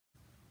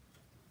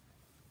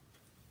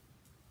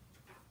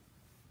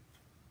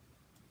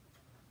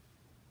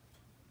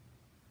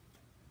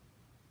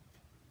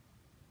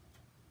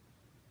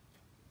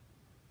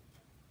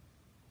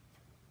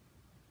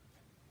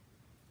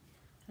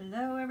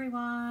Hello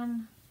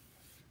everyone.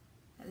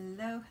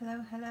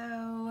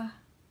 Hello.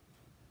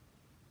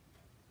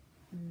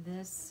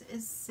 This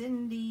is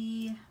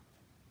Cindy.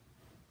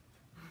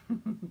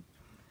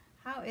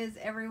 How is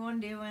everyone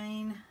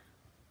doing?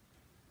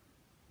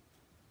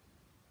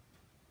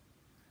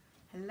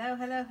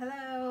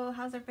 Hello.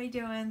 How's everybody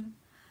doing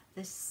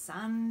this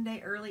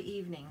Sunday early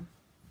evening?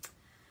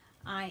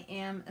 I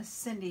am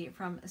Cindy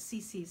from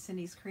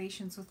Cindy's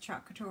Creations with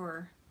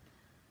Couture.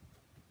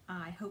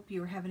 I hope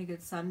you're having a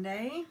good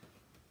Sunday.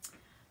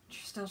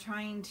 You're still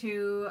trying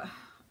to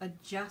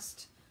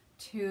adjust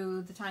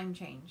to the time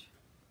change.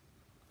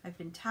 I've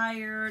been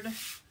tired.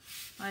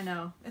 I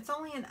know, it's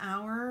only an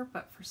hour,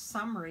 but for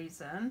some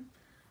reason,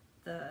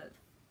 the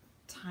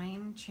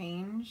time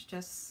change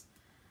just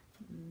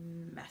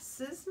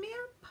messes me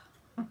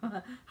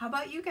up. How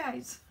about you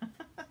guys?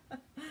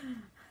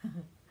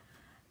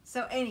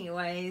 So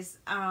anyways,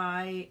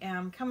 I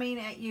am coming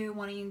at you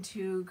wanting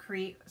to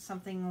create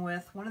something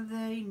with one of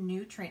the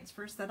new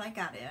transfers that I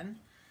got in.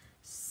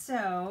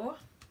 So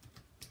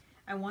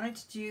I wanted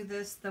to do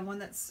this, the one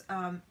that's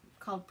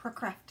called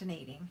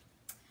procrastinating.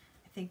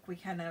 I think we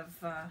kind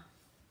of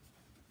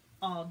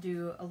all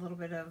do a little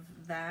bit of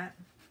that,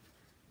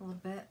 a little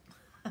bit.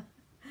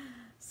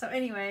 So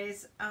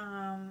anyways,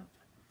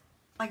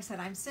 like I said,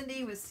 I'm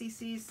Cindy with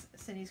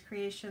Cindy's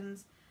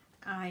Creations.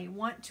 I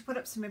want to put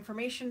up some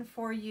information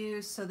for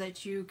you so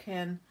that you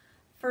can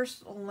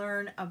first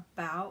learn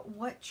about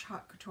what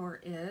Couture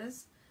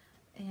is.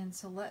 And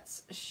so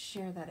let's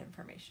share that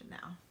information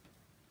now.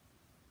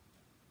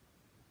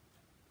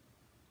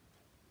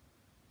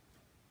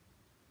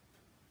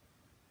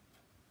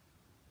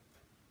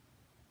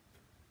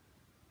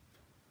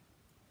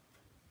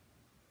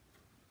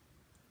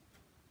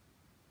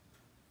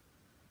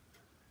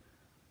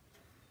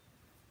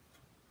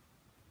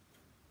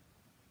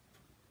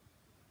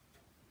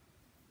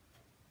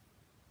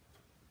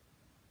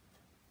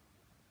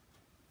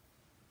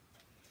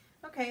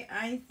 Okay,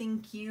 I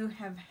think you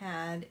have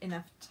had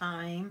enough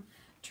time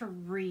to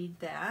read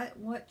that.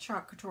 What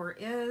Couture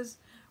is,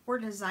 we're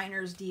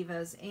designers,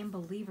 divas, and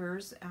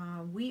believers.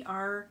 We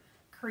are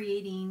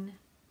creating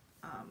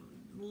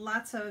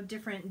lots of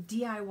different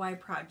DIY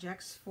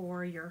projects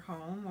for your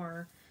home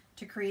or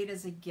to create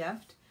as a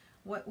gift.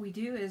 What we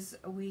do is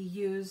we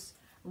use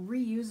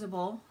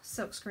reusable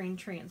silkscreen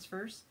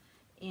transfers,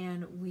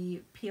 and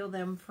we peel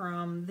them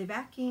from the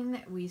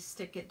backing, we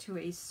stick it to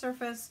a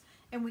surface,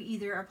 and we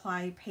either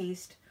apply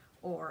paste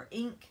or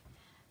ink,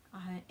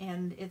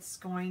 and it's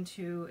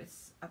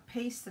a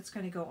paste that's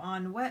going to go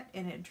on wet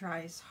and it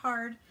dries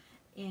hard,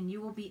 and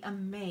you will be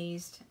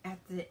amazed at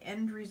the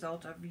end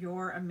result of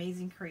your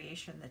amazing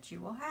creation that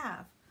you will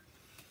have.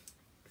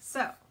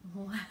 So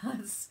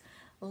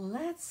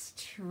let's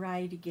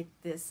try to get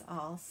this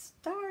all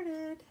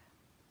started.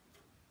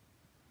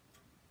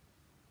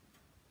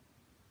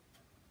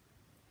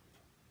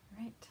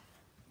 Right.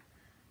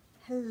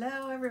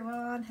 Hello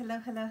everyone.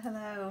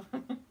 Hello.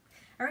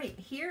 All right,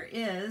 here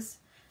is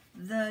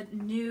the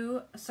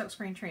new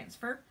silkscreen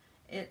transfer.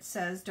 It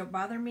says, "Don't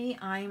bother me,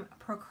 I'm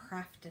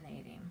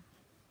procrastinating."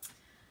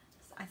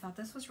 I thought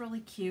this was really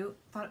cute.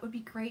 Thought it would be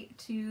great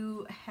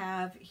to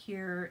have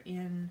here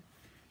in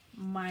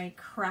my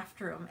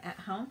craft room at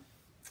home.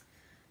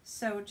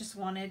 So just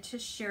wanted to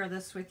share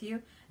this with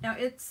you. Now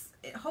it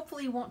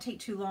hopefully won't take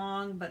too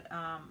long, but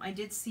I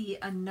did see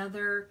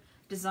another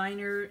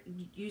designer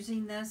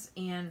using this,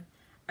 and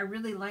I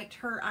really liked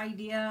her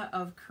idea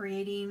of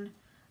creating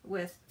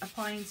with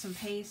applying some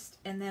paste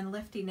and then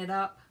lifting it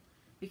up,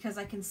 because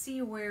I can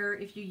see where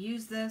if you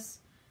use this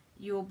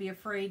you'll be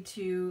afraid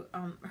to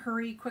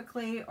hurry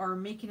quickly or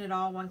making it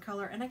all one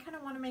color, and I kind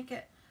of want to make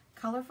it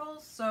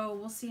colorful, so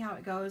we'll see how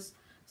it goes.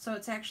 So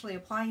it's actually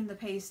applying the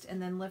paste and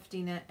then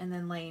lifting it and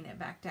then laying it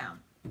back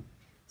down.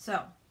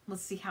 So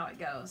let's see how it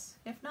goes.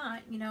 If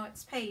not, you know,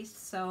 it's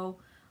paste, so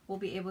we'll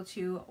be able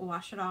to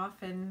wash it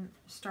off and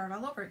start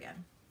all over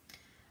again.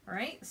 All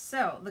right,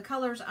 so the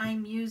colors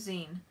I'm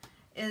using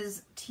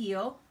is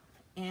teal,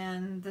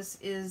 and this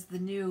is the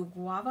new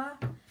guava,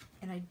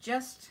 and I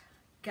just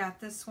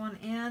got this one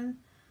in.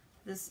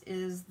 This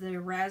is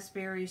the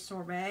raspberry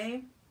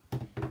sorbet,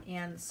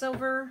 and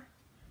silver,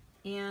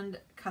 and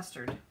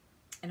custard.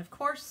 And of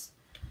course,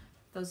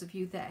 those of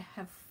you that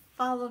have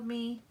followed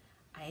me,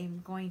 I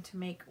am going to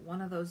make one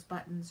of those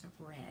buttons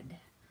red.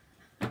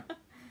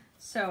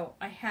 So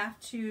I have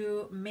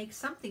to make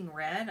something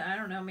red. I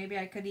don't know, maybe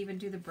I could even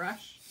do the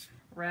brush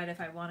red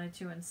if I wanted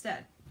to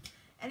instead.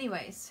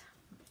 Anyways,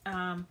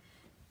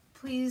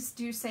 please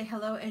do say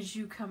hello as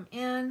you come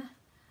in.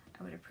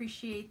 I would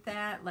appreciate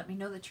that. Let me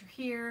know that you're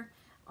here.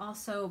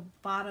 Also,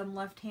 bottom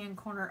left-hand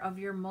corner of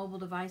your mobile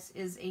device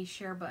is a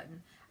share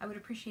button. I would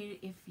appreciate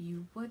it if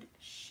you would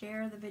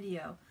share the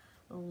video.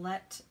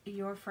 Let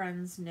your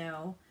friends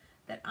know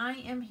that I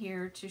am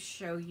here to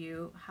show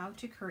you how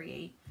to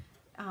create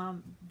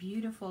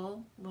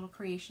beautiful little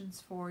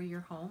creations for your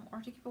home or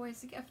to give away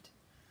as a gift.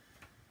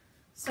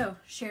 So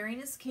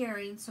sharing is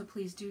caring, so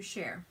please do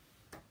share.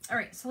 All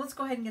right, so let's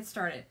go ahead and get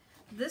started.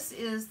 this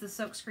is the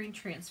silkscreen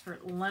transfer.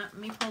 Let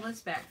me pull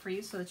this back for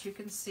you so that you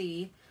can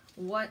see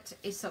what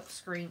a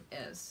silkscreen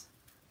is.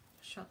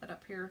 Show that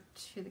up here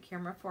to the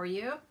camera for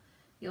you.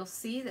 You'll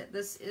see that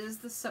this is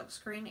the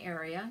silkscreen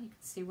area. You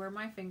can see where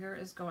my finger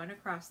is going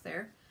across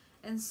there.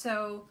 And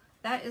so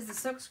that is the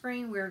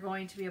silkscreen. We're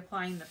going to be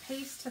applying the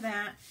paste to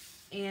that,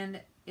 and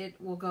it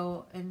will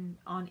go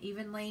on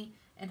evenly,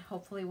 and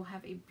hopefully we'll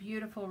have a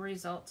beautiful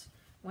result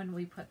when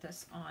we put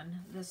this on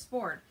this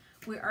board.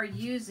 We are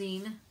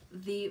using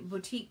the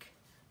Boutique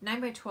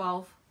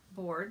 9x12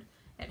 board.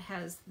 It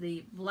has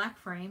the black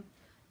frame,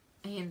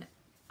 and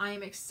I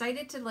am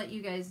excited to let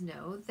you guys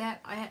know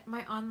that at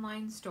my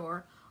online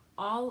store,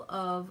 all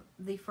of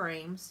the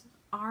frames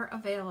are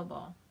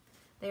available.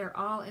 They are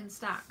all in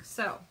stock.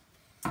 So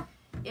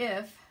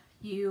if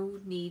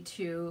you need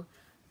to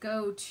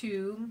go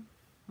to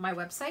my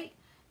website,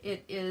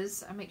 it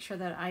is, I'll make sure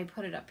that I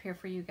put it up here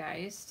for you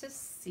guys to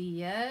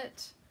see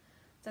it.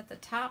 It's at the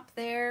top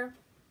there.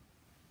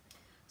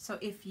 So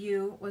if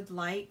you would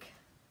like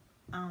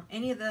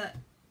any of the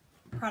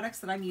products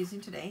that I'm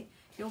using today,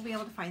 you'll be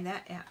able to find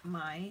that at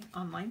my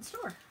online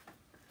store.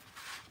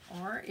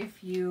 Or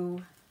if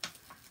you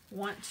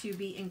want to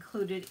be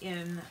included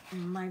in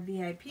my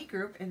VIP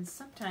group, and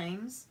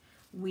sometimes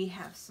we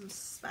have some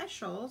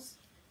specials,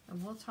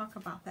 and we'll talk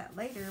about that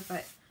later,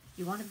 but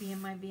you want to be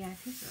in my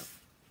VIP group.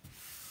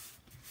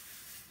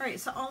 Alright,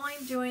 so all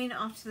I'm doing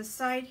off to the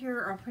side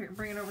here, I'll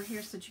bring it over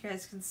here so that you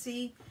guys can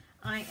see,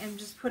 I am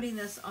just putting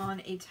this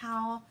on a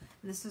towel.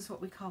 And this is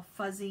what we call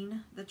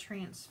fuzzing the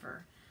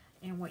transfer.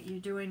 And what you're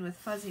doing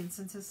with fuzzing,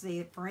 since this is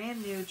a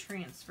brand new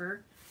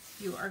transfer,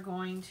 you are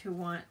going to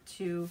want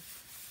to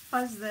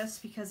fuzz this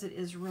because it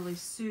is really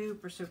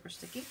super, super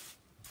sticky.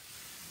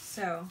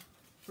 So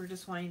we're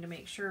just wanting to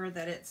make sure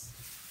that it's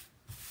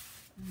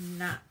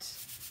not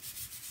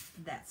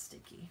that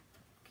sticky.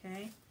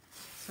 Okay,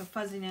 so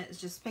fuzzing it is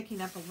just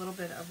picking up a little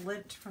bit of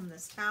lint from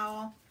this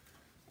towel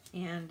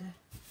and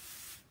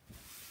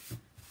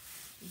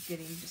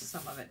getting just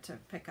some of it to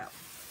pick up.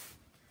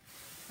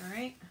 All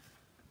right,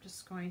 I'm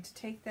just going to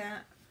take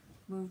that,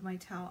 move my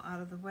towel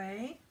out of the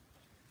way,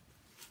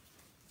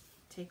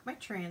 take my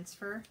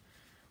transfer.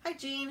 Hi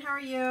Jean, how are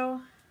you?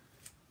 All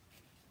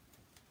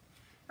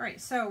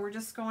right, so we're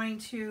just going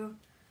to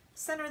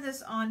center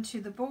this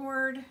onto the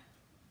board.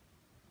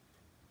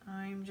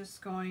 I'm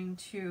just going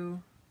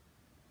to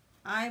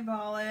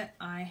eyeball it.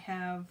 I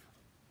have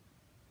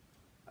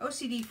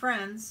OCD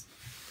friends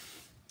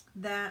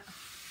that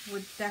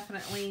would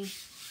definitely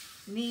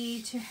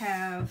need to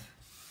have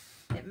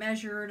it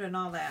measured and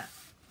all that.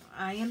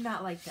 I am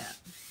not like that.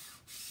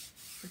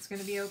 It's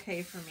going to be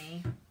okay for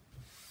me.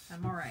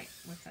 I'm all right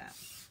with that.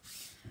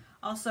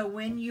 Also,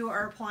 when you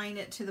are applying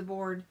it to the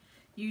board,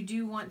 you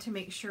do want to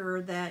make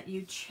sure that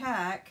you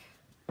check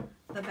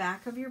the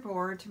back of your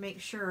board to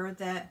make sure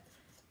that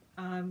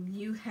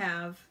you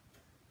have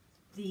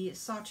the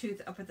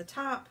sawtooth up at the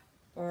top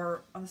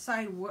or on the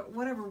side,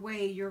 whatever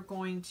way you're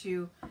going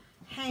to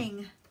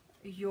hang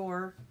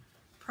your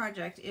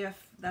project,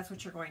 if that's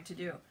what you're going to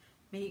do.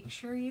 Make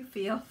sure you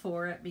feel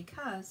for it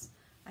because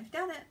I've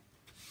done it.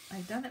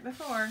 I've done it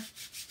before.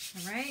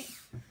 All right.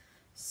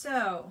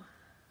 So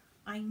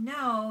I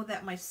know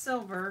that my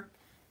silver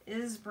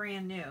is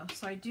brand new,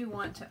 so I do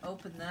want to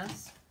open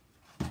this.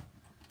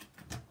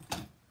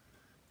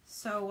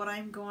 So what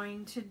I'm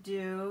going to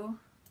do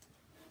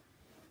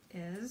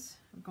is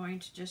I'm going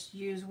to just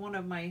use one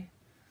of my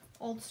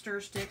old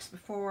stir sticks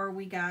before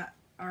we got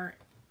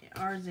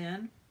ours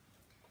in,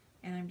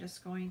 and I'm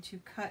just going to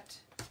cut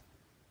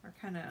or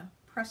kind of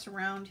press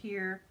around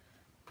here,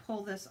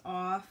 pull this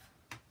off.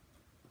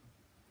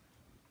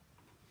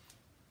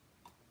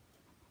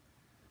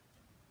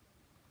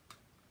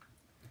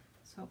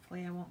 So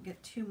hopefully I won't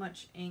get too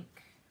much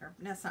ink, or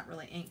that's not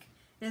really ink,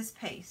 it is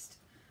paste.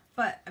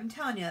 But I'm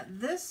telling you,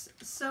 this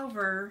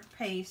silver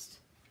paste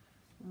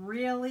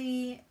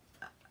really,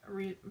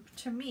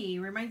 to me,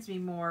 reminds me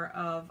more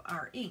of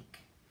our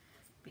ink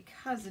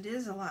because it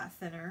is a lot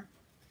thinner.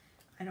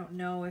 I don't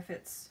know if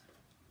it's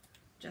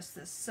just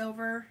this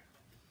silver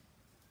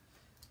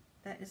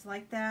that is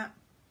like that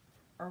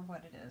or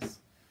what it is.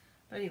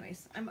 But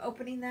anyways, I'm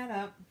opening that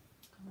up.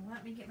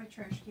 Let me get my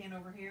trash can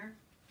over here.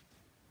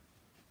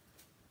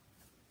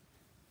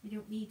 You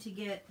don't need to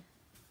get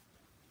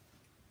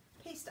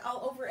paste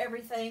all over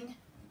everything,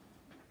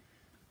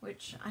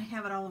 which I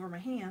have it all over my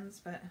hands,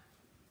 but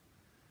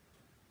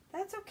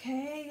that's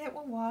okay. It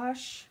will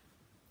wash.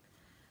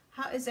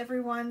 How is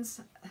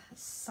everyone's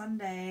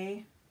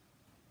Sunday?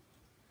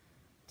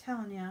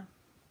 Telling you,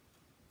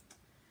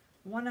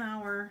 1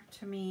 hour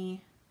to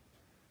me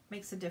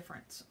makes a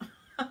difference.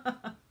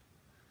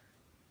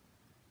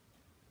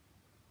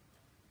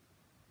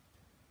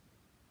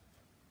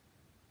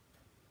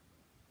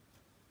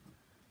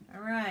 All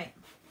right.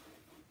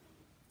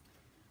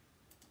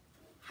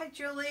 Hi,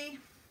 Julie.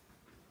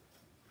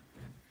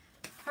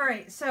 All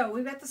right, so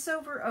we've got the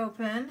silver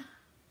open.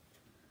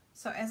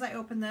 So as I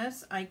open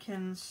this, I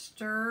can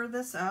stir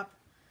this up.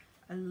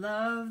 I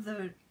love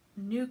the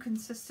new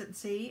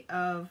consistency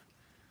of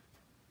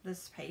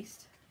this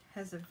paste.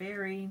 has a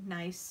very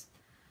nice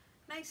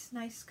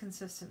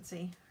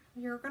consistency.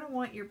 You're going to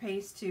want your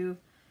paste to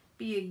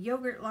be a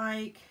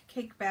yogurt-like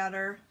cake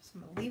batter, so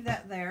I'm going to leave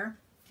that there.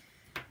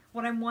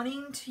 What I'm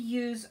wanting to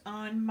use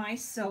on my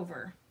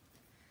silver,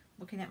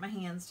 looking at my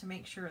hands to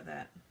make sure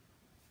that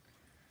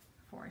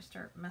before I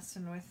start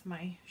messing with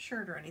my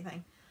shirt or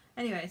anything.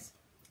 Anyways,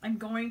 I'm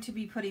going to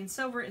be putting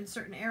silver in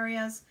certain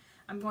areas.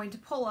 I'm going to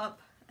pull up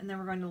and then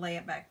we're going to lay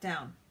it back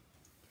down.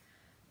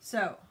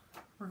 So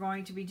we're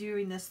going to be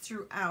doing this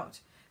throughout.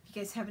 If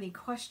you guys have any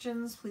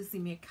questions, please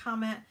leave me a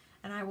comment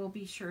and I will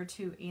be sure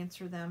to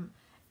answer them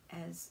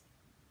as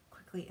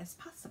quickly as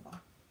possible.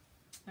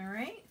 All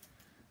right,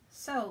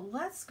 so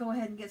let's go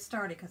ahead and get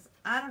started because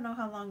I don't know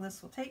how long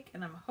this will take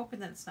and I'm hoping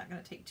that it's not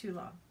going to take too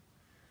long.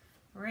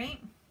 All right,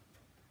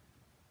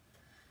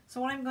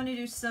 so what I'm going to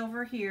do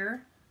silver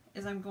here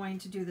is I'm going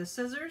to do the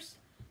scissors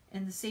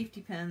and the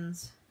safety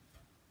pins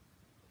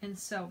in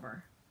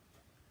silver.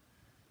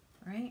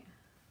 All right,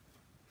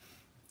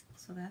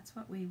 so that's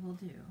what we will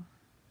do.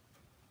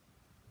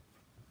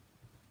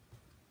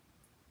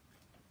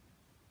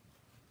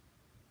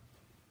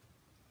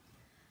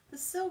 The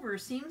silver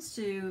seems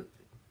to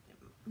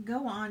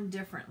go on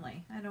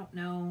differently. I don't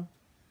know,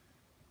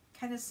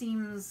 kind of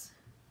seems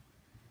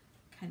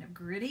kind of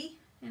gritty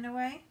in a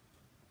way.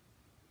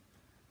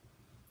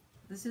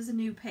 This is a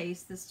new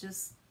paste. This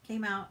just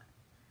came out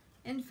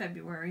in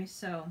February,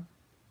 so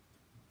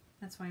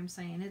that's why I'm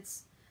saying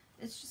it's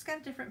just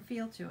got a different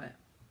feel to it.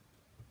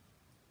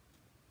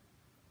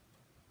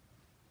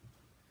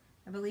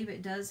 I believe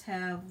it does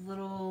have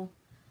little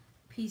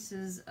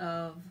pieces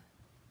of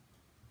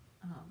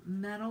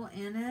metal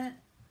in it,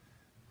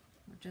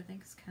 which I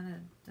think is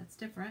that's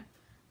different,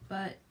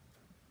 but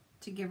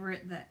to give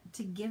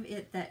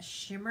it that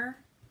shimmer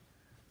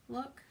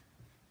look.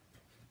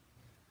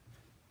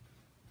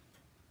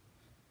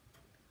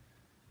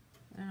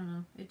 I don't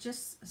know, it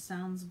just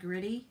sounds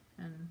gritty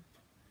and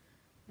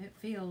it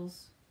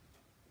feels,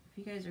 if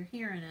you guys are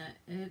hearing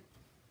it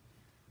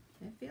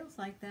feels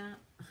like that.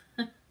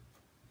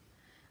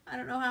 I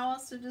don't know how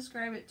else to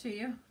describe it to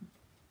you.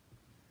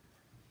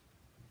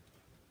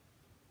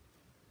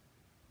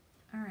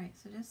 Alright,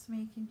 so just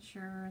making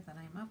sure that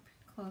I'm up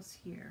close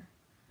here.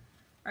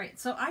 Alright,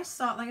 so I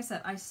saw, like I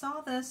said, I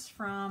saw this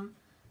from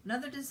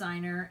another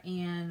designer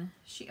and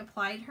she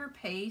applied her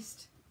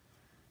paste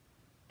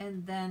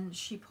and then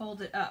she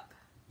pulled it up.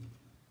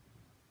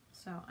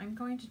 So I'm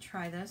going to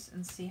try this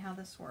and see how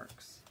this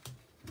works.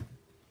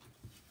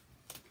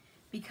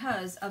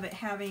 Because of it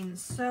having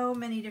so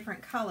many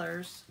different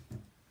colors,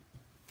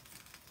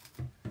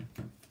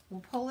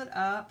 we'll pull it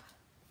up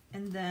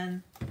and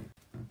then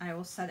I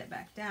will set it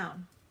back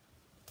down.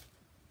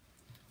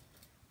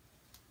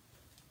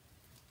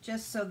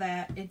 Just so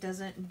that it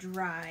doesn't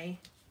dry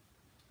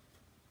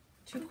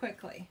too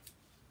quickly.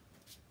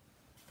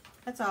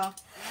 That's all.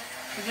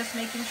 We're just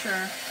making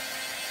sure.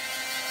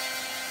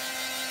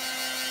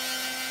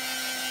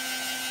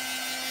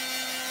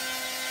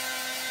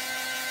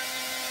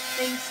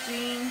 Thanks,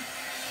 Jean.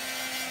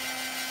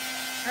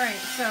 Alright,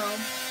 so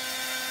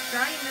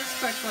drying this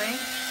quickly.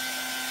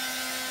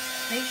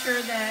 Make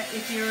sure that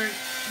if you're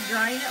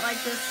drying it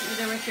like this,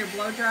 either with your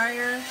blow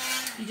dryer,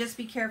 you just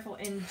be careful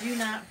and do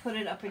not put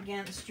it up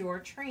against your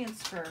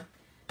transfer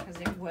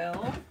because it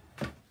will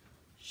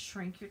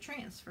shrink your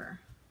transfer.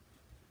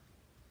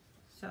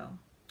 So,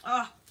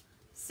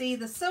 see,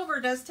 the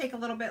silver does take a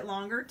little bit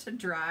longer to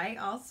dry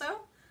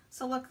also.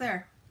 So look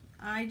there,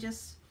 I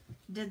just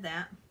did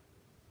that.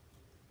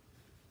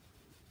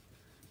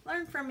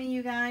 Learn from me,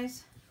 you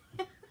guys.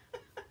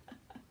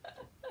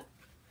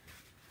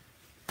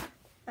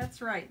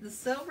 That's right, the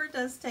silver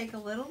does take a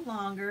little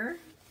longer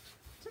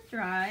to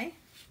dry.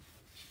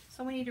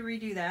 So we need to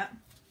redo that.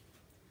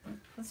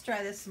 Let's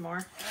try this some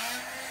more.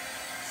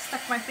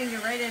 Stuck my finger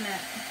right in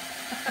it.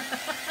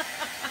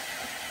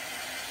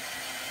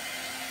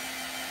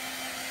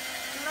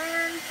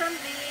 Learn from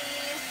me.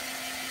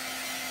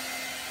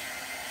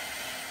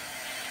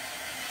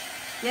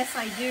 Yes,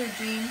 I do,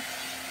 Jean.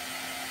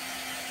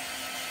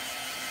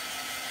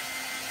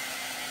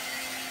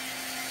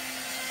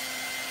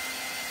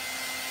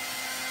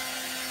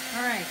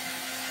 All right.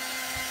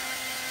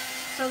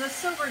 So the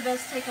silver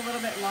does take a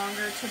little bit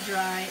longer to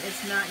dry.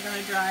 It's not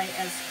going to dry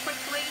as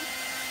quickly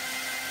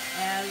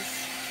as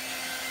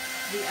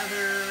the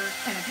other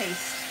kind of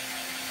paste.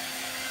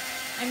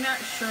 I'm not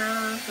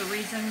sure the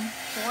reason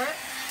for it,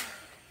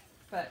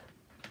 but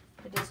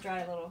it does dry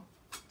a little,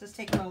 does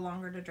take a little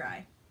longer to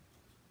dry.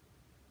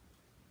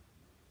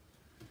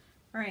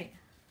 All right,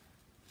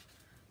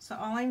 so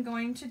all I'm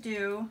going to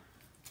do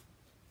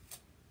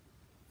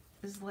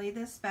is lay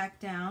this back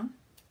down.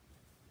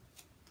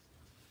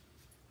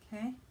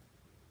 Okay,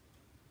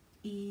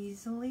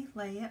 easily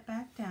lay it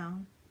back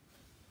down,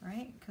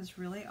 right? Because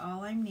really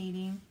all I'm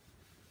needing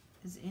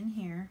is in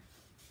here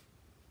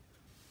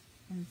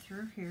and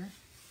through here.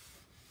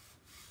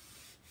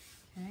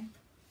 Okay.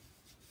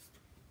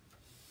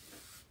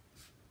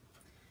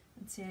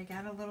 Let's see, I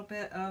got a little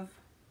bit of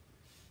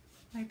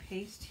my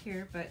paste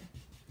here, but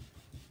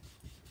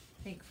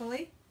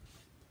thankfully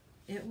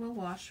it will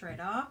wash right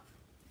off.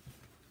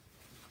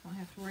 Don't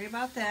have to worry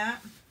about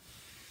that.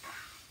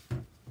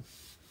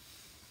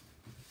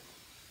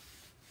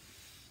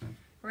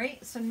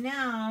 Right, so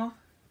now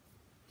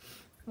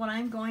what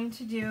I'm going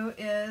to do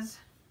is,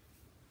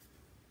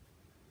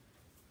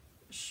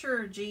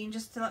 sure, Jean,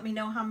 just to let me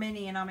know how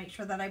many and I'll make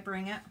sure that I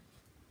bring it.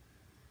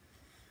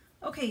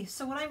 Okay,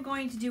 so what I'm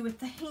going to do with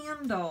the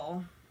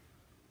handle,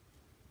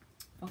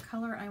 what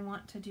color I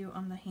want to do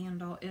on the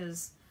handle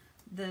is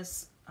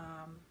this,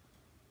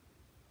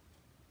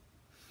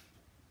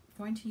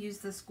 going to use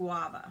this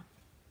guava.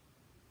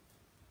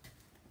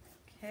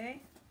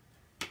 Okay,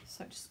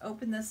 so just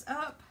open this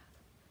up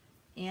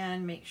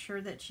and make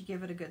sure that you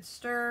give it a good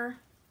stir.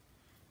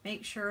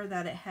 Make sure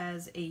that it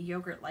has a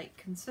yogurt-like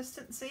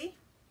consistency.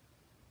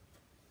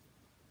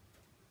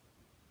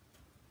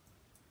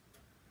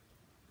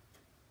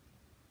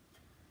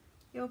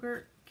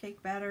 Yogurt,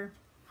 cake batter,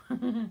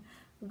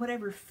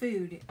 whatever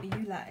food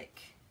you like.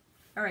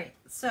 All right,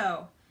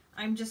 so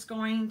I'm just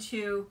going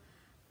to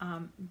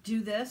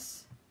do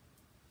this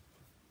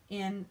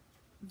in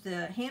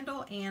the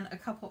handle and a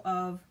couple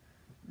of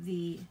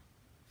the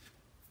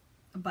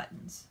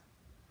buttons.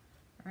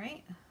 All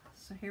right,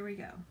 so here we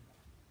go.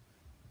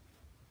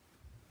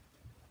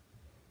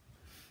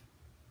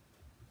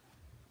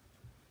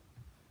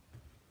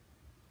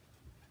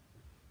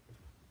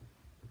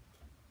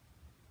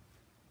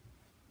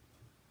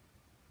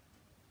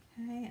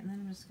 Okay, and then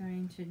I'm just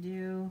going to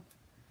do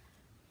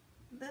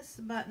this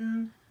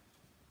button,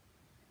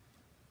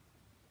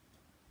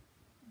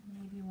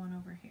 maybe one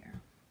over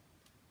here.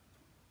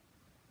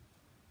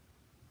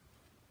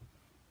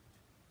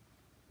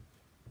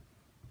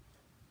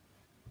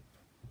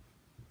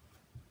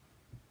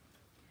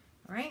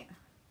 All right,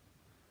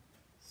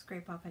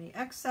 scrape off any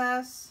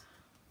excess,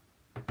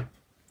 put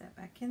that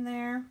back in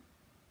there.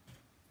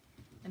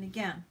 And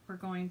again, we're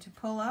going to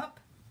pull up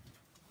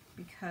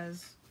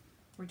because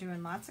we're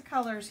doing lots of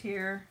colors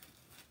here.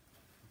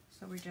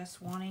 So we're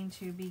just wanting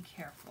to be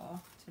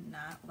careful to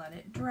not let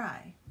it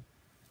dry.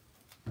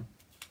 There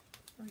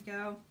we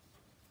go.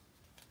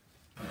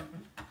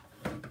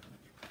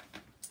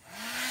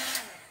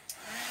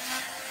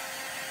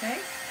 Okay.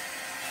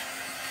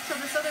 So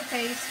this other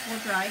paste will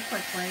dry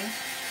quickly.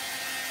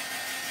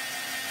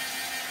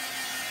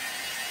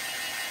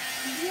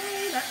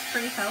 Yay, that's a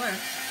pretty color.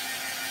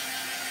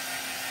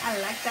 I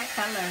like that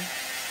color.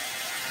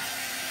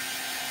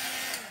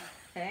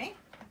 Okay.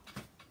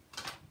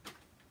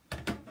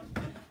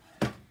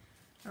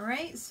 All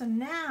right, so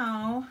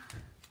now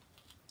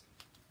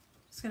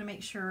just going to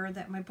make sure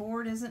that my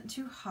board isn't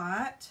too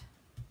hot.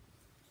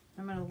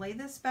 I'm going to lay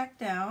this back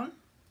down.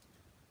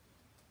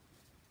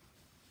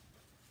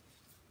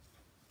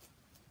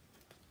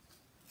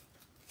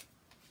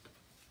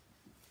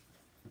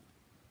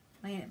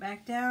 Laying it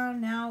back down.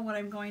 Now what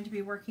I'm going to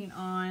be working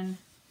on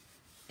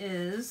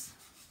is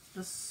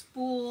the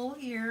spool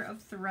here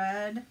of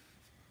thread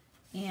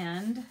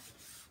and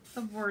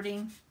the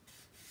wording.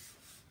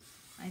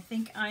 I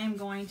think I am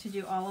going to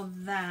do all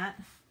of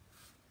that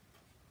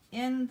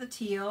in the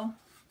teal.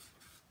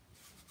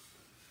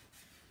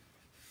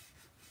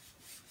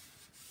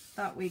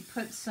 Thought we'd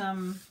put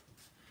some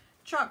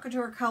chalk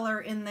couture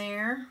color in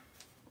there.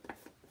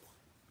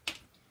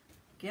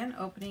 Again,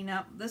 opening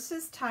up. This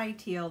is Thai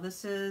teal.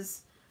 This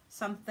is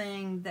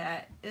something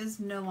that is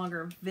no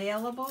longer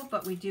available,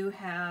 but we do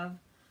have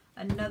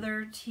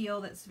another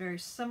teal that's very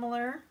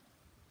similar.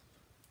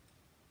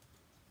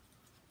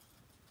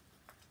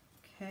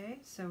 Okay,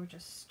 so we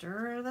just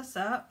stir this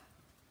up.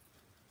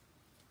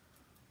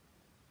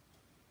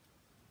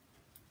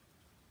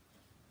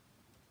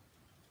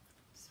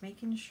 Just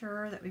making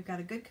sure that we've got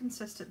a good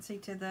consistency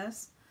to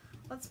this.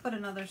 Let's put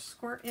another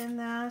squirt in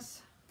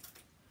this.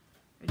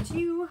 Or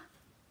two.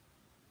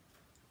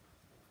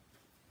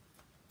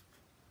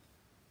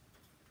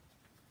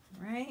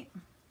 Right.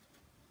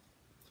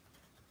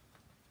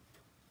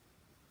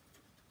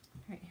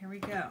 All right, here we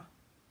go.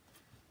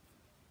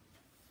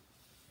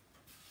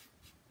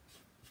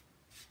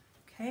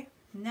 Okay,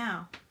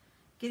 now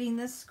getting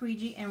this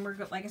squeegee, and we're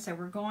like I said,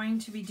 we're going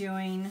to be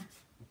doing,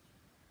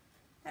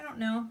 I don't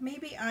know,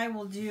 maybe I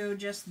will do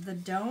just the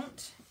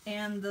don't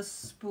and the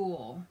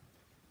spool.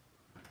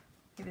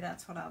 Maybe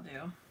that's what I'll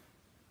do.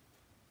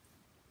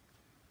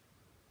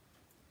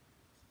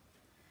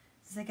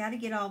 Because I got to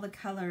get all the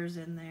colors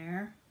in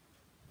there.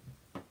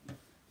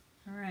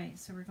 All right,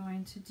 so we're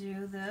going to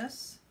do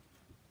this.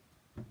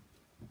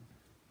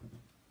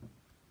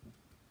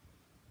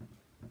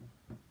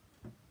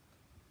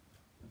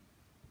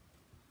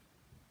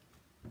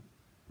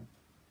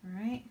 All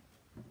right,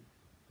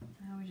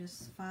 now we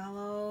just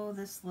follow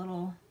this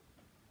little,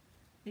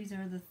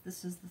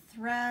 this is the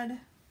thread.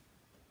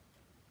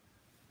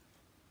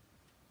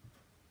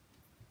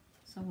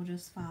 So we'll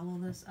just follow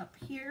this up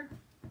here.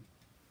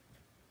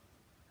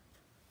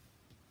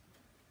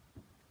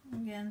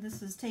 Again,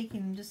 this is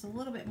taking just a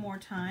little bit more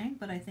time,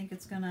 but I think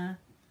it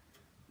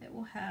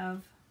will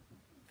have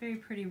very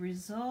pretty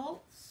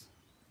results.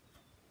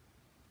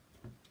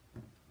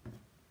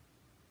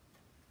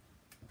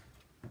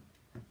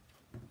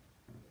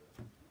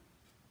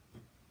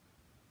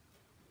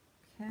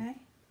 Okay.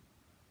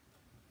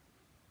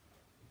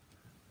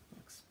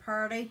 Looks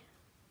pretty.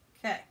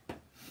 Okay.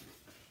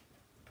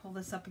 Pull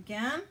this up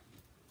again.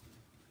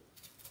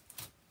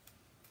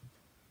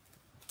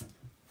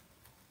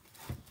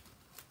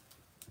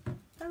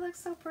 That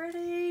looks so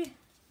pretty.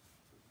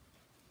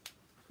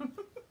 I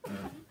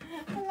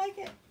like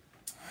it.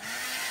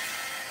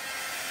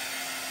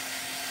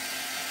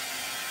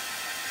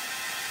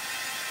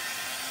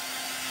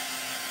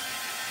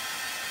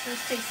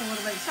 This takes a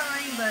little bit of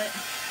time, but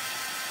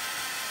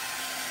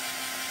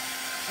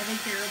I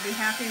think you'll be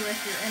happy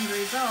with your end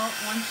result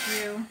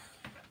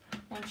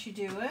once you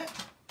do it.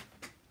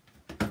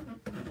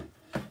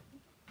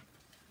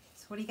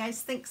 So what do you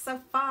guys think so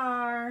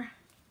far?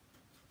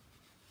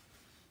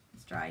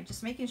 It's dry.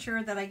 Just making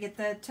sure that I get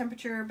the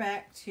temperature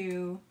back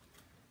to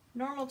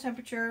normal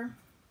temperature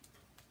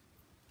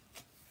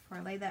before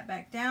I lay that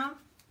back down.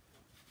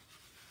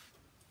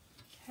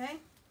 Okay.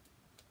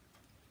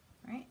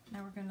 All right, now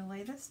we're going to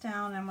lay this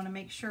down. I'm going to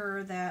make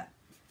sure that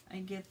I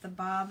get the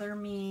Bother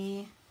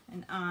Me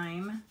and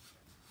I'm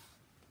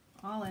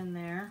all in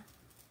there.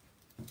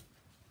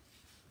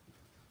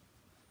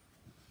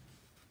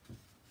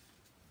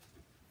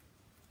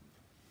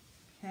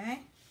 Okay,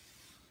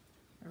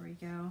 there we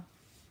go.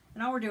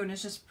 And all we're doing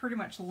is just pretty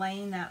much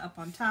laying that up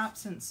on top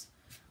since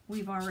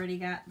we've already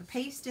got the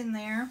paste in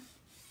there.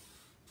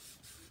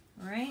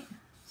 All right,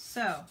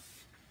 so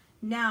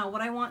now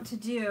what I want to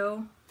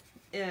do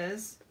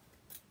is,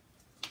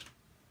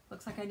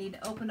 looks like I need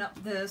to open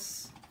up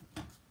this.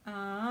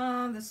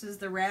 This is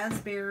the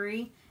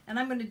raspberry, and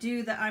I'm going to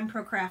do the I'm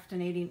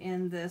procrastinating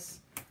in this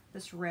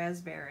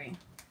raspberry.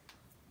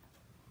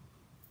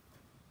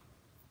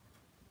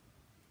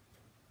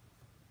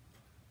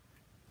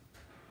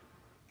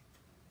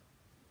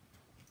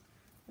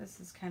 This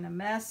is kind of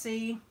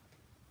messy.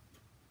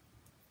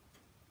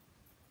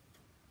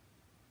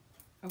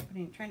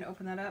 Trying to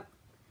open that up.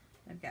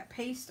 I've got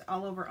paste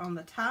all over on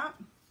the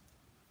top.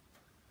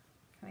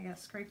 I gotta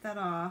scrape that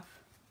off.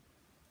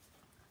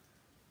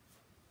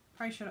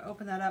 Probably should have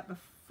opened that up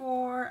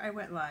before I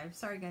went live.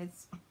 Sorry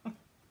guys.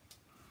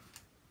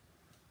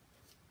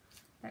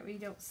 That way you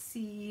don't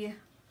see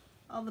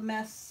all the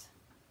mess.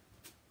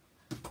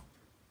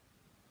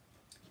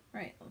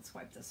 Alright, let's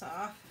wipe this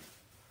off.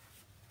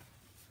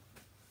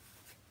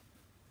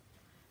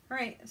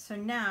 Alright, so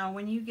now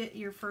when you get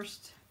your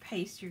first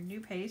paste, your new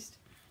paste,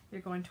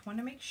 you're going to want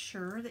to make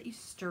sure that you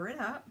stir it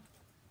up.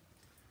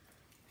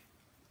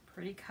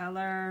 Pretty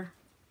color.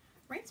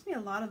 Reminds me a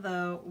lot of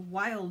the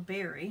wild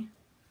berry,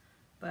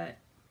 but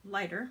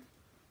lighter.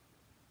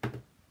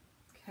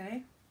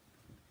 Okay.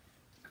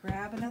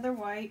 Grab another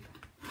wipe.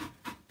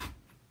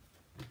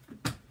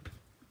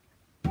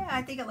 Yeah,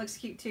 I think it looks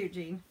cute too,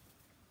 Jean.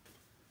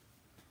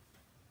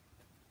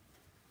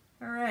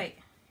 Alright,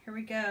 here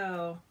we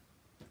go.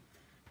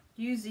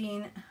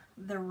 Using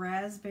the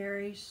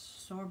raspberry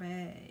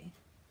sorbet.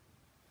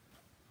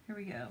 Here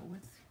we go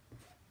with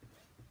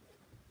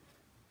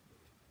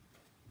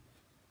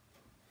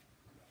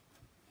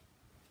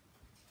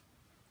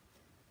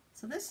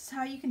so this is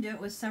how you can do it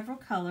with several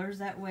colors.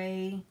 That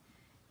way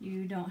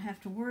you don't have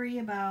to worry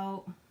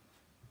about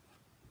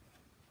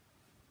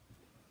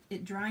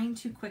it drying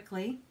too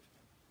quickly.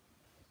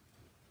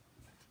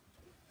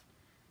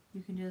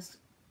 You can just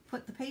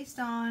put the paste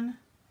on,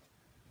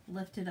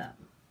 lift it up,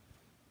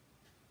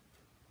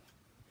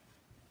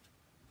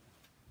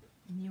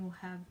 and you will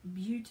have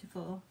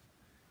beautiful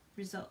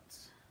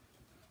results.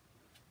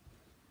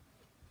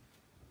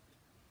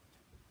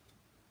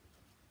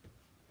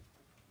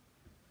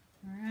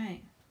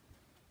 Alright.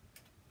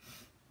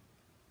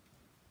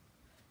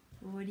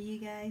 What do you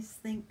guys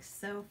think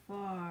so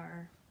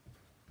far?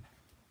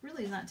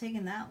 Really not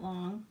taking that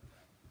long.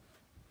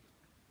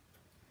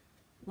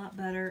 A lot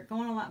better,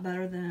 going a lot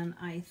better than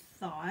I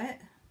thought.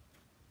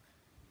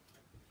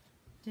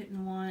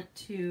 Didn't want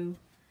to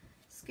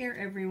scare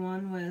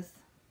everyone with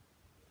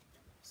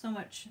so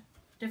much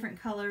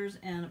different colors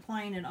and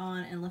applying it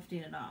on and lifting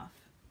it off.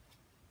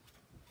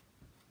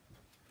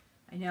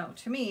 I know,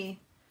 to me,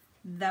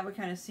 that would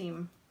kind of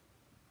seem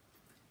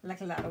like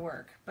a lot of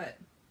work, but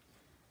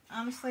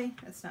honestly,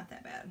 it's not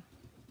that bad.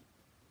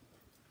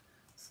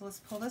 So let's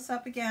pull this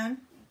up again.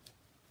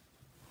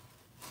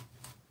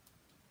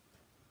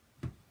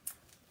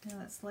 Okay,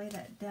 let's lay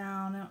that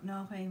down. I don't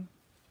know if I'm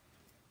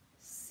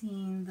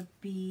seeing the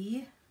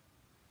bee.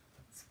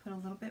 Let's put a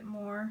little bit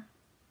more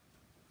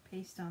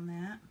paste on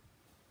that.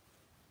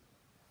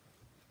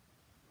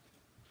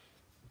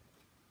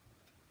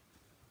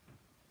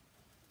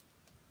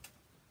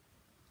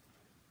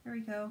 There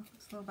we go,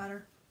 looks a little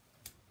better.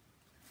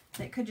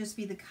 It could just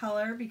be the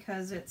color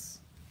because it's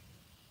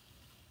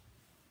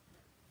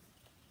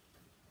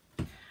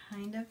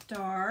kind of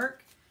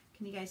dark.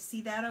 Can you guys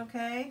see that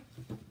okay?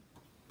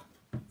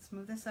 Let's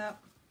move this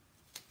up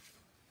so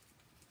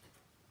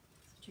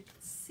that you can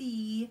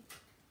see.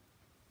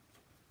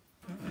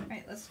 All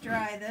right, let's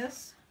dry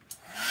this.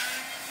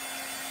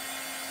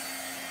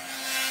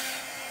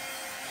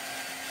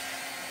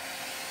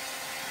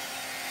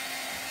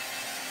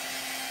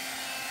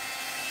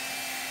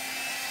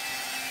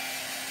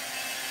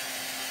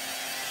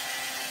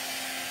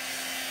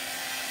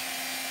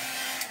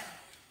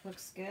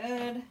 looks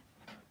good.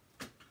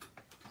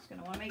 Just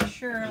gonna want to make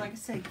sure, like I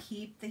said,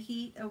 keep the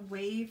heat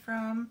away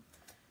from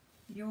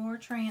your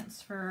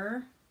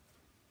transfer.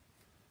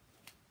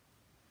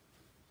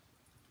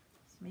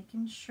 Just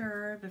making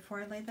sure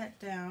before I lay that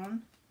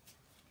down.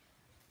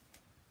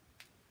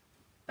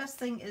 Best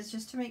thing is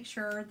just to make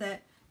sure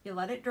that you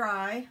let it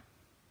dry.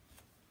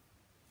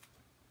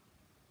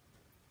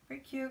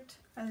 Very cute.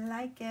 I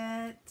like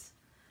it.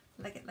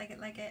 Like it, like it,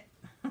 like it.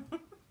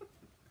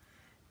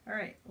 All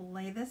right,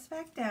 lay this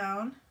back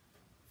down.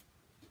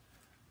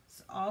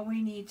 So all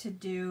we need to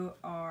do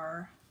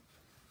are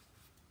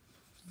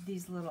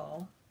these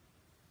little,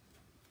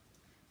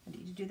 I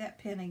need to do that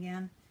pin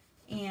again,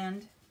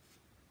 and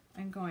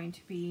I'm going to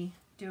be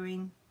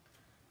doing,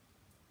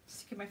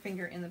 sticking my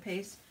finger in the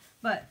paste,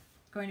 but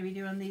going to be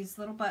doing these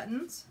little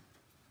buttons,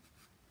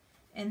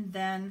 and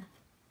then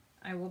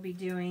I will be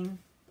doing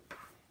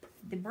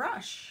the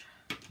brush.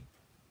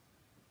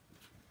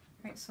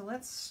 All right, so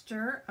let's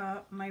stir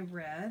up my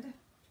red.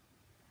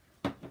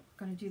 I'm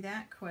going to do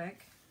that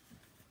quick.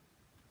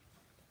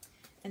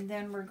 And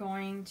then we're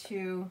going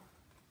to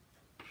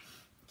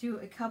do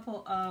a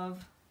couple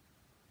of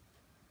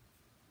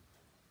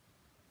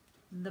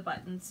the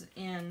buttons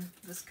in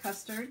this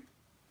custard.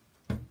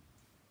 Again,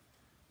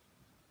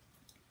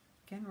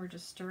 we're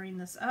just stirring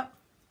this up.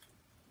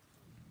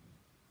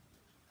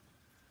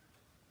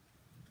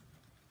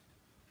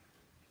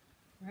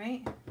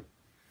 Right?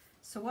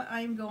 So what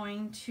I'm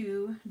going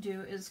to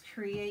do is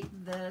create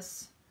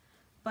this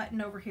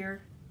button over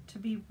here to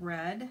be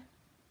red.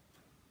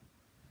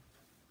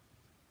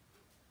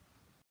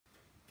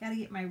 Got to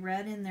get my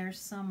red in there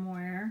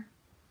somewhere.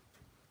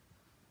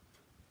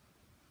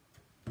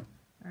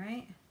 All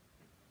right.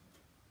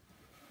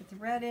 Get the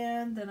red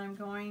in, then I'm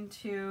going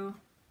to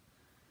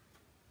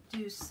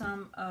do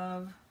some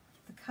of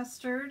the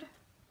custard.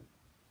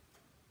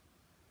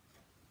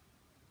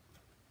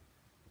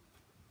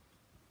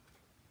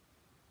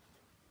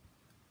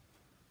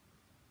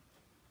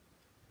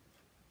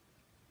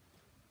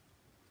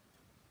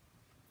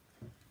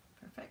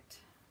 Perfect.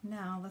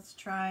 Now let's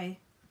try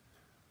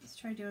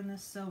doing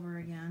this silver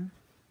again.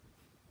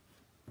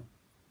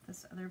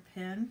 This other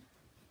pin.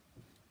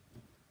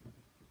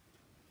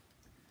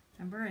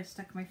 Remember, I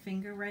stuck my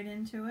finger right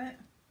into it.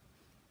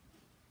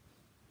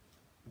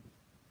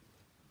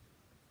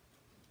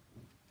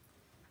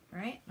 All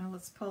right, now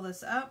let's pull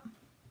this up.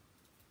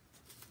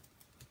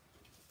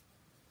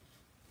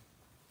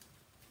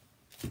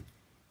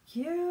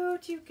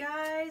 Cute, you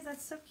guys,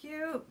 that's so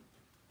cute.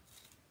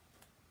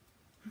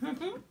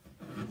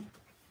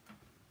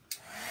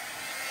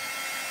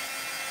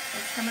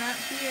 It's coming out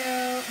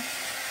cute.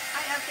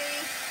 Hi, Effie.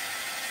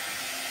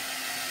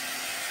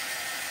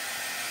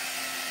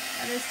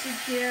 That is too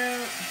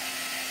cute.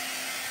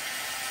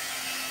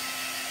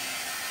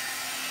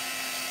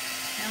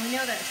 Now we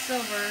know that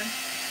silver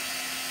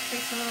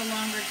takes a little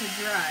longer to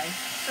dry,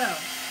 so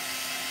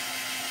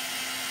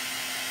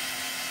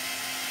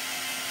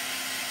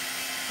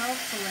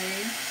hopefully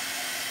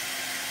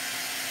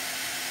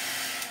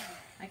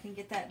I can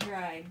get that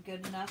dried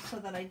good enough so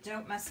that I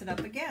don't mess it up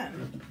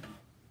again.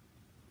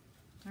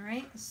 All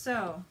right,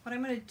 so what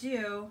I'm going to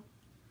do,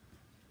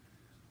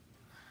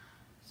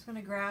 I'm just going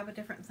to grab a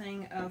different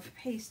thing of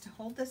paste to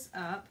hold this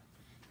up,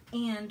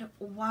 and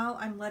while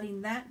I'm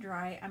letting that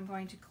dry, I'm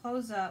going to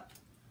close up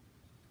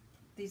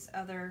these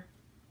other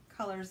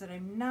colors that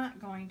I'm not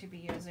going to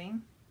be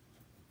using.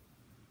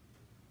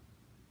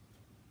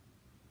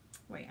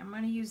 Wait, I'm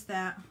going to use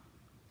that. I'm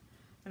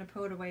going to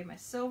put away my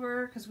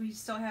silver because we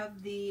still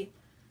have the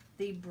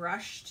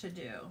brush to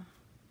do.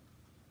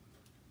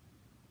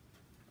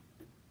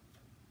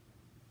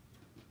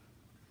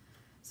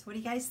 So what do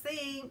you guys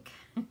think?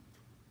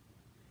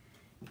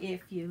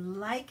 If you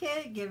like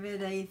it, give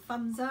it a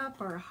thumbs up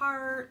or a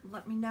heart.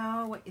 Let me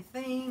know what you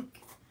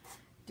think.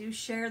 Do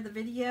share the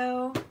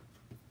video.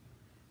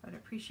 I'd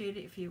appreciate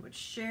it if you would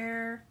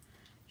share.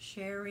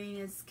 Sharing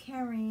is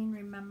caring,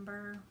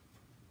 remember.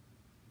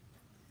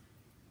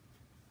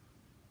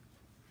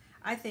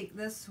 I think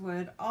this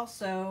would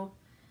also,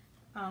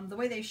 the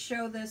way they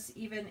show this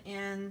even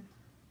in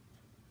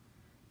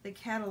the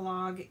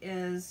catalog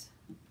is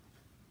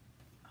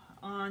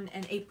on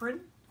an apron,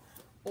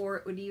 or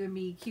it would even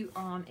be cute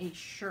on a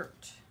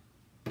shirt.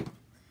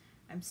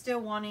 I'm still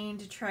wanting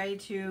to try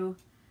to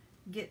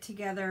get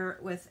together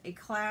with a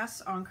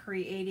class on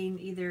creating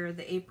either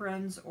the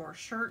aprons or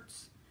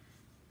shirts.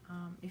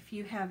 If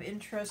you have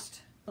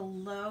interest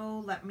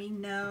below, let me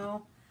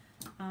know.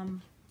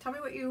 Tell me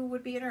what you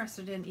would be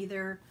interested in,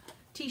 either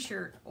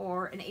t-shirt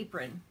or an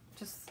apron.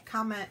 Just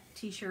comment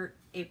t-shirt,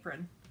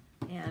 apron,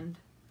 and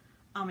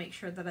I'll make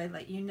sure that I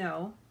let you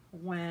know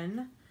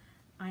when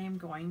I am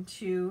going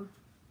to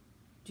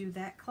do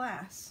that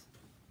class.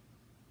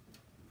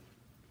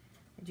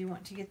 I do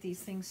want to get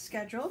these things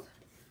scheduled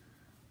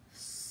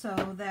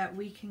so that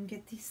we can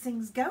get these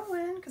things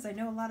going, because I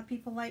know a lot of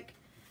people like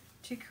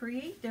to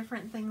create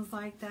different things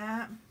like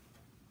that.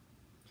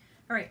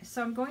 All right,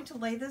 so I'm going to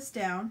lay this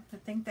down. I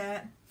think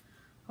that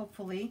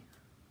hopefully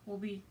will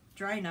be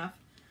dry enough.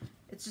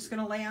 It's just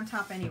going to lay on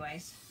top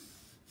anyways.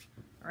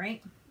 All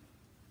right.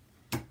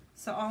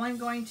 So all I'm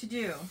going to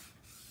do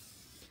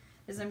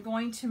is I'm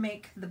going to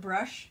make the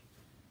brush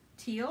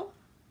teal,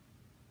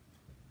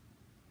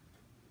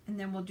 and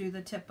then we'll do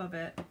the tip of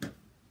it,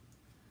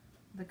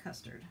 the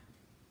custard.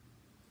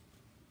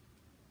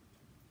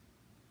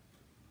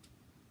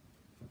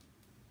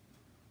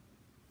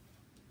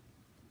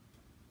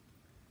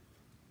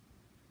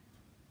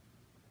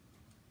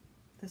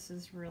 This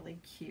is really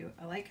cute.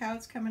 I like how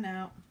it's coming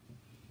out.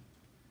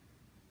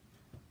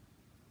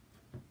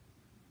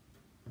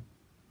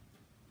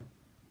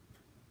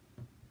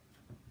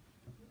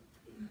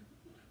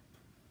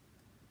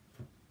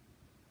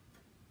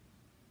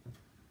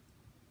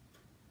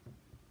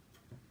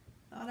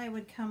 Thought I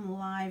would come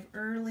live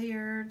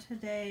earlier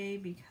today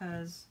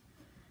because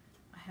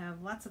I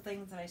have lots of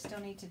things that I still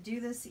need to do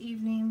this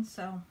evening,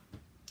 so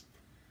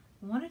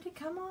wanted to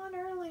come on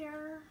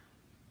earlier.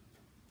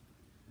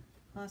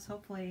 Plus,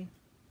 hopefully,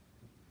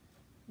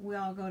 we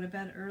all go to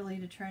bed early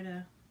to try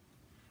to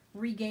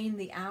regain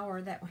the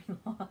hour that we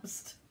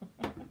lost.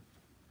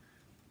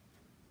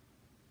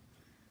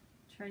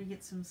 Try to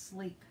get some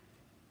sleep.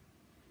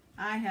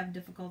 I have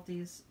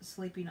difficulties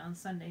sleeping on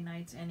Sunday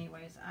nights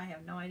anyways. I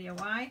have no idea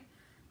why,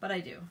 but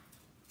I do.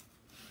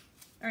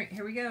 All right,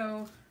 here we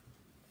go.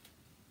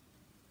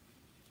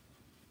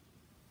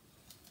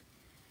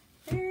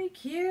 Very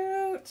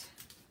cute.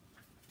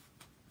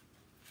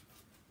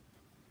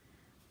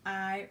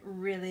 I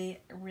really,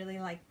 really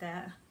like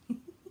that.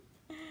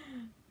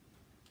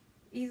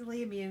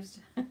 Easily amused.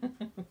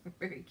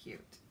 Very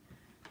cute.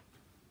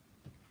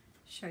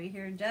 Show you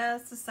here in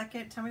just a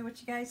second. Tell me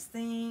what you guys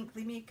think.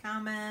 Leave me a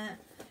comment.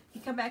 You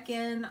come back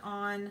in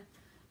on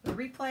the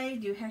replay.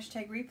 Do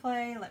hashtag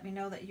replay. Let me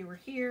know that you were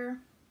here.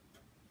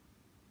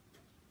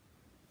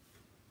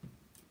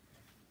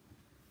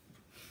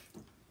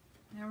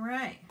 All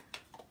right.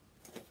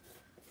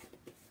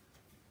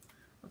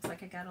 Looks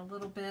like I got a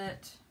little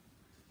bit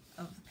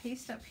of the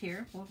paste up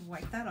here. We'll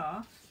wipe that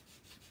off.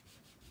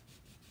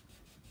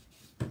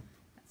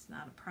 That's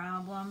not a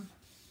problem.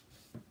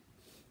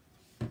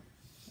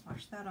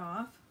 Wash that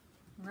off.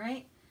 All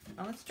right,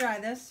 now let's dry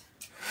this.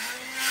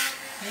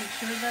 Make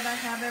sure that I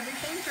have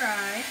everything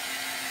dry.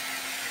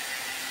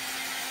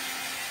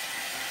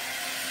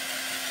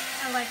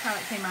 I like how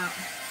it came out.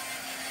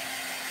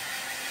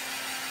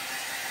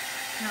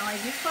 Now I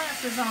do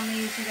classes on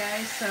these, you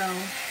guys, so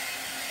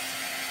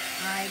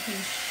I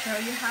can show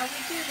you how we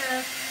do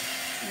this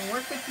and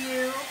work with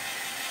you.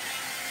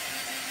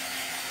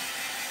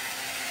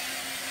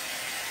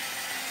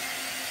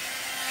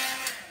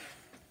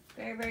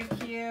 Very, very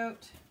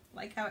cute.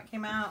 Like how it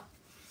came out.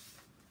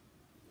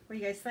 What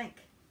do you guys think?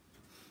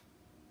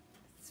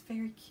 It's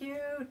very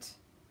cute.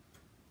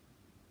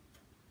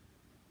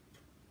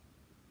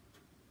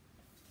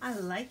 I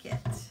like it.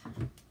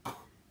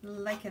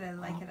 Like it, I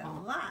like it a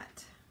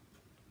lot.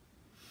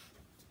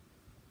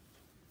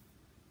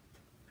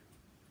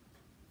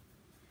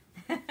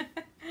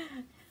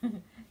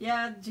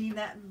 Yeah, gee,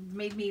 that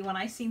made me, when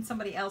I seen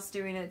somebody else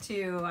doing it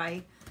too,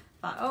 I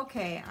thought,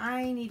 okay,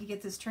 I need to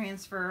get this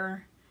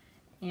transfer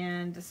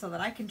and so that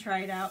I can try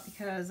it out,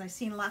 because I've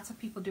seen lots of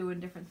people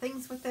doing different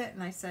things with it,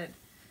 and I said,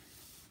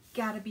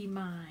 gotta be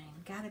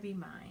mine, gotta be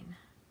mine.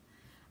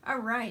 All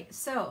right,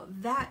 so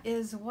that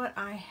is what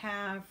I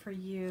have for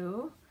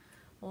you.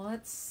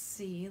 Let's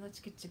see, let's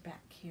get you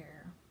back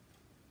here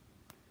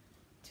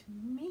to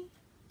me.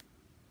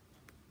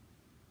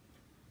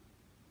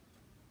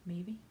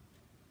 Maybe.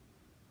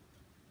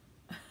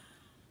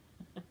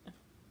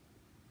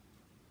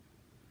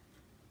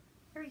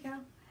 There we go.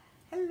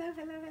 Hello,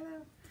 hello,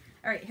 hello.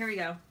 All right, here we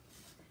go.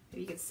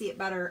 Maybe you can see it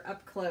better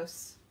up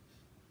close.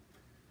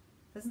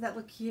 Doesn't that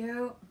look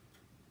cute?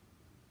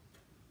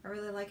 I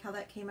really like how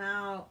that came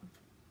out.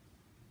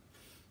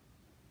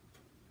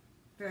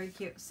 Very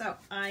cute. So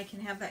I can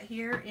have that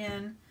here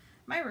in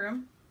my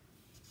room.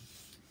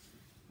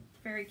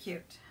 Very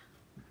cute.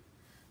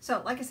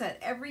 So like I said,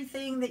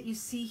 everything that you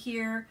see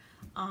here,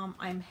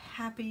 I'm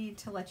happy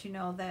to let you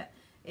know that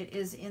it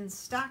is in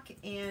stock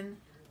and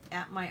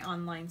at my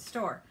online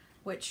store,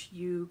 which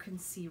you can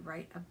see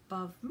right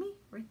above me.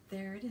 Right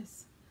there it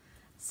is.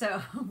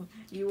 So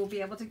you will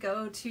be able to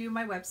go to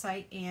my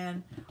website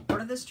and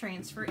order this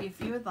transfer if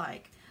you would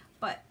like.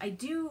 But I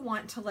do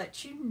want to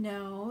let you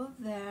know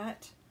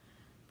that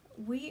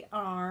we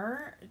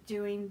are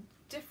doing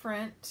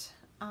different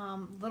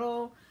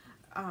little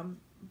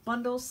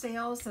bundle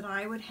sales that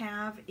I would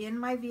have in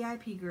my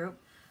VIP group.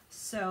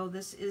 So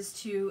this is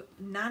to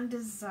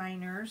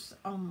non-designers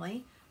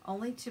only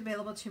to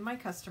available to my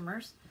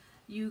customers.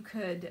 You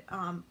could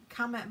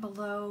comment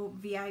below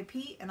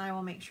VIP and I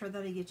will make sure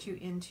that I get you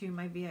into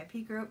my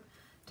VIP group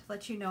to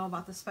let you know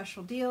about the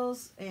special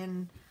deals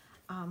and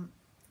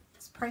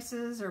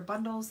prices or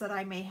bundles that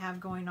I may have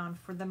going on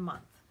for the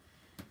month.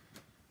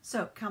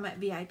 So comment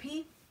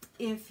VIP.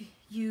 If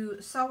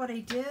you saw what I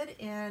did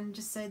and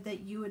just said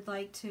that you would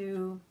like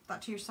to,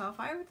 thought to yourself,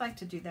 I would like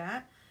to do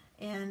that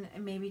and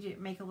maybe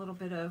make a little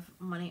bit of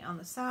money on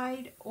the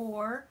side,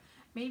 or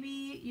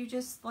Maybe you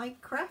just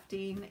like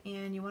crafting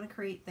and you want to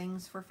create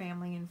things for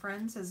family and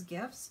friends as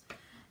gifts,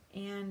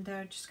 and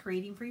just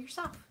creating for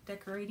yourself,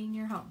 decorating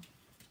your home.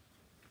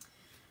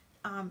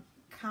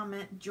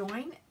 Comment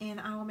join, and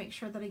I will make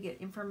sure that I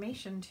get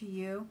information to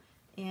you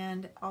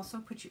and also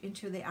put you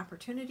into the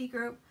opportunity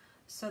group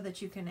so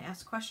that you can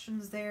ask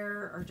questions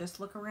there or just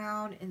look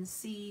around and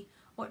see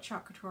what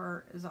Chalk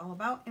Couture is all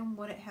about and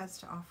what it has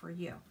to offer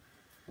you.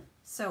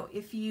 So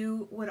if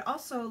you would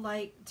also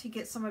like to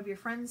get some of your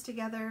friends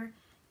together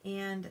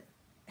and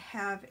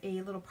have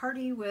a little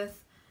party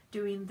with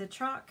doing the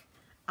chalk,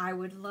 I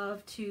would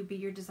love to be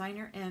your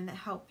designer and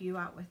help you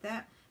out with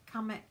that.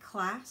 Comment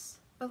class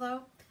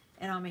below,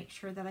 and I'll make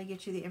sure that I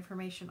get you the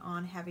information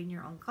on having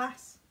your own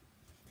class.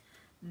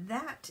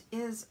 That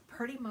is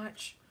pretty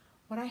much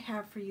what I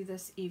have for you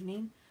this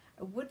evening.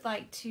 I would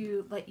like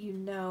to let you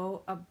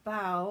know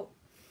about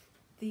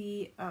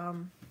the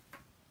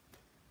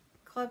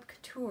Club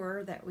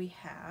Couture that we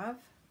have.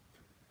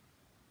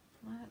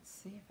 Let's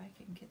see if I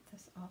can get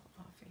this all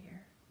off of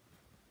here.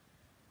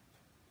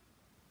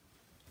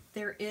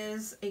 There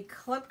is a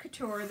Club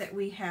Couture that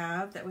we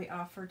have that we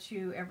offer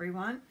to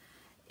everyone.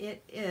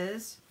 It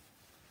is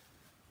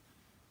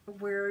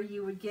where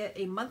you would get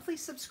a monthly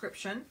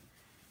subscription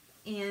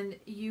and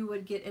you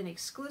would get an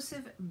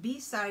exclusive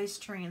B-size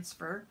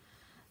transfer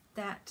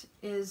that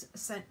is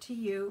sent to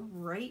you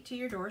right to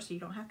your door, so you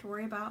don't have to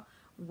worry about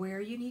where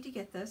you need to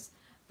get this,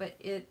 but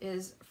it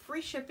is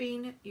free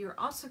shipping. You're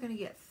also going to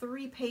get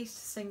 3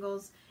 paste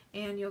singles,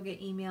 and you'll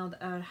get emailed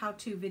a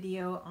how-to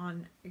video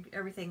on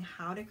everything,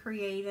 how to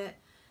create it,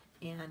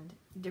 and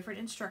different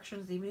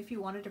instructions, even if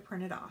you wanted to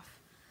print it off.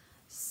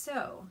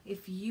 So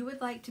if you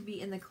would like to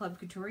be in the Club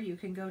Couture, you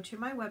can go to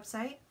my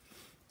website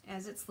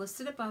as it's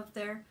listed above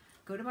there.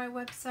 Go to my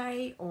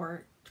website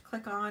or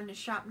click on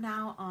Shop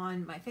Now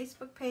on my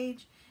Facebook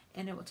page,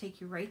 and it will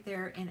take you right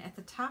there. And at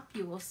the top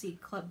you will see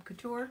Club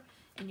Couture,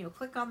 and you'll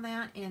click on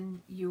that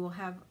and you will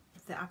have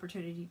the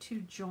opportunity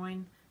to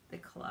join the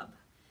club.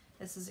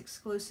 This is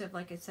exclusive,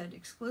 like I said,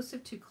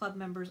 exclusive to club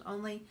members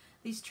only.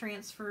 These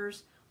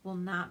transfers will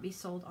not be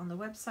sold on the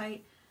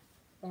website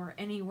or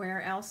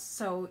anywhere else,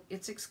 so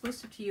it's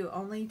exclusive to you,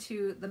 only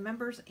to the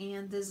members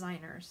and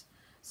designers.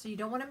 So you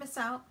don't want to miss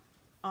out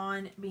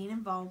on being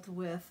involved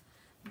with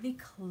the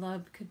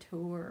Club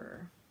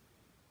Couture.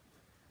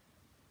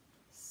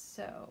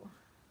 So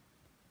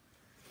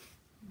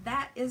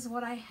that is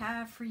what I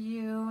have for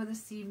you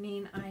this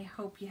evening. I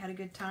hope you had a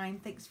good time.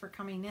 Thanks for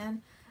coming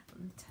in,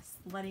 just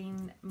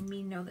letting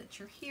me know that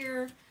you're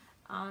here.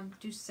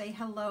 Do say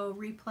hello,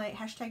 replay,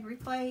 hashtag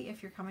replay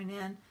if you're coming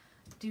in.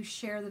 Do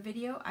share the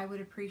video. I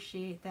would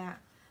appreciate that.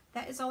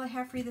 That is all I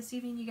have for you this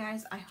evening, you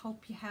guys. I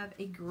hope you have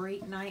a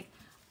great night.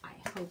 I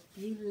hope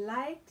you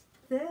liked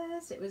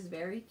this. It was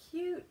very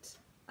cute.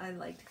 I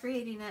liked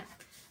creating it.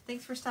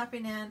 Thanks for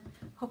stopping in.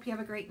 Hope you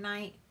have a great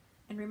night.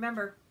 And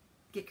remember,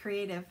 get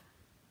creative.